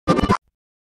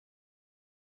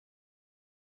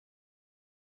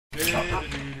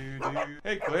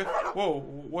Hey, Cliff. Whoa,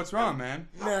 what's wrong, man?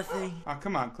 Nothing. Oh,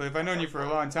 come on, Cliff. I've known you for a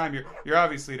long time. You're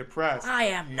obviously depressed. I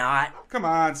am not. Come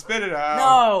on, spit it out.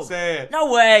 No. Say it. No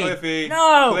way. Cliffy.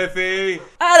 No. Cliffy.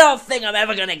 I don't think I'm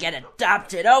ever gonna get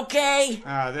adopted, okay?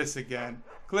 Ah, this again.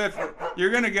 Cliff, you're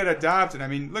gonna get adopted. I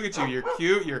mean, look at you. You're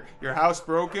cute. Your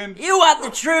housebroken. You want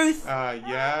the truth?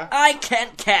 Yeah. I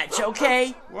can't catch,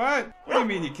 okay? What? What do you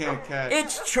mean you can't catch?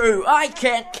 It's true. I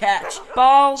can't catch.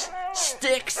 Balls,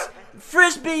 sticks,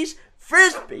 frisbees.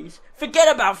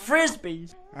 Forget about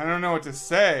frisbees. I don't know what to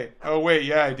say. Oh, wait,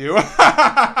 yeah, I do.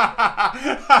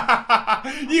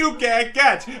 You can't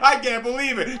catch. I can't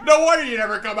believe it. No wonder you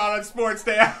never come out on sports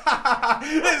day.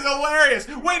 This is hilarious.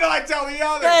 Wait till I tell the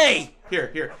others. Hey!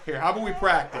 Here. How about we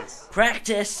practice?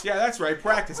 Practice? Yeah, that's right,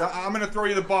 practice. I'm gonna throw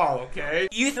you the ball, okay?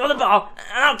 You throw the ball,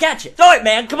 and I'll catch it. Throw it,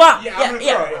 man. Come on. Yeah, I'm gonna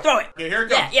throw it. Throw it. Okay, here it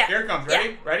comes. Yeah. Here it comes.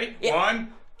 Ready? Yeah.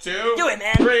 1, 2, Do it,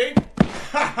 man. 3.